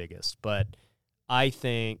one of the biggest, but I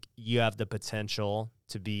think you have the potential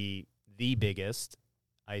to be the biggest.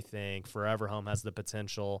 I think Forever Home has the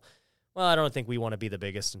potential. Well, I don't think we want to be the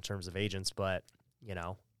biggest in terms of agents, but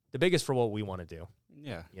the biggest for what we want to do.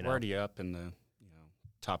 Yeah, we're already up in the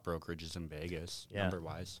top brokerages in Vegas, number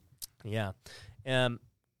wise. Yeah,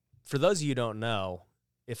 for those of you who don't know,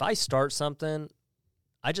 if I start something,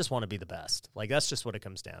 I just want to be the best. Like that's just what it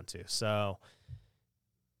comes down to. So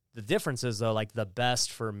the difference is though, like the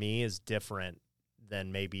best for me is different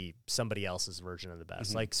than maybe somebody else's version of the best.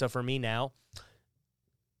 Mm-hmm. Like so for me now,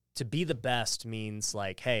 to be the best means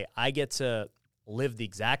like, hey, I get to live the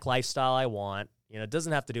exact lifestyle I want. It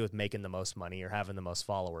doesn't have to do with making the most money or having the most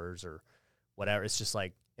followers or whatever. It's just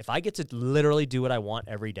like, if I get to literally do what I want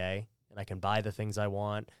every day and I can buy the things I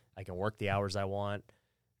want, I can work the hours I want,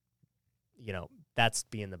 that's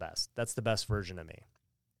being the best. That's the best version of me.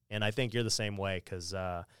 And I think you're the same way because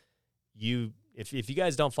if you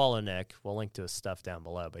guys don't follow Nick, we'll link to his stuff down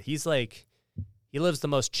below. But he lives the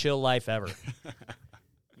most chill life ever.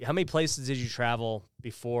 How many places did you travel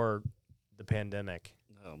before the pandemic?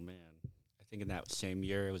 Oh, man. I think in that same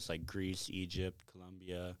year, it was like Greece, Egypt,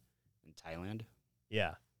 Colombia, and Thailand.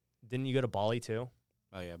 Yeah. Didn't you go to Bali too?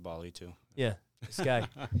 Oh, yeah, Bali too. Yeah. This guy,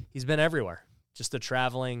 he's been everywhere. Just a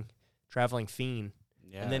traveling fiend.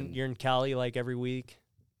 Yeah. And then you're in Cali like every week?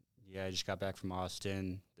 Yeah, I just got back from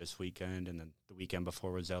Austin this weekend, and then the weekend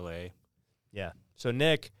before was L.A. Yeah. So,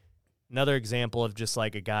 Nick, another example of just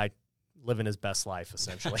like a guy living his best life,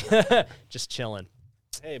 essentially. Just chilling.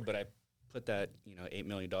 Hey, but I put that, $8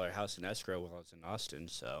 million house in escrow while I was in Austin,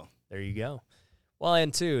 so. There you go. Well,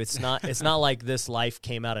 and too, it's not like this life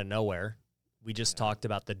came out of nowhere. We just talked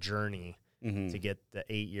about the journey to get the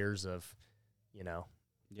 8 years of, Yeah.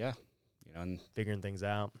 And figuring things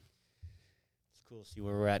out. It's cool to see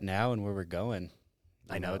where we're at now and where we're going.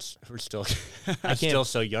 I know. We're still still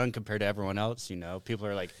so young compared to everyone else, People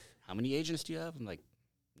are like, how many agents do you have? I'm like,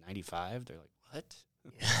 95. They're like, what?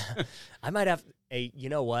 Yeah. I might have you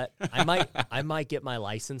know what? I might get my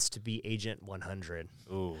license to be Agent 100.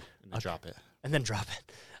 Ooh, and then drop it. And then drop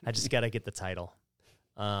it. I just got to get the title.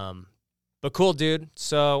 But cool, dude.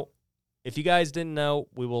 So if you guys didn't know,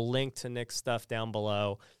 we will link to Nick's stuff down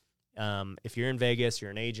below. If you're in Vegas,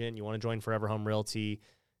 you're an agent, you want to join Forever Home Realty,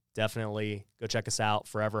 definitely go check us out,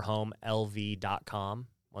 foreverhomelv.com.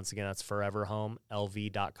 Once again, that's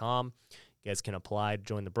foreverhomelv.com. You guys can apply to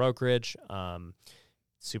join the brokerage.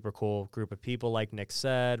 Super cool group of people, like Nick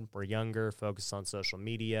said. We're younger, focused on social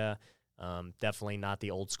media. Definitely not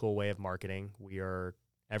the old school way of marketing.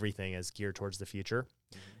 Everything is geared towards the future.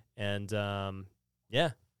 Mm-hmm. And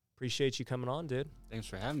yeah, appreciate you coming on, dude. Thanks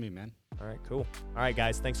for having me, man. All right, cool. All right,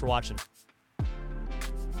 guys, thanks for watching.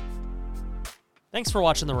 Thanks for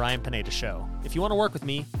watching The Ryan Pineda Show. If you want to work with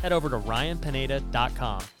me, head over to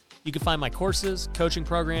ryanpineda.com. You can find my courses, coaching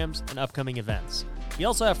programs, and upcoming events. We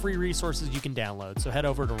also have free resources you can download, so head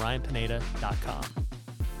over to ryanpineda.com.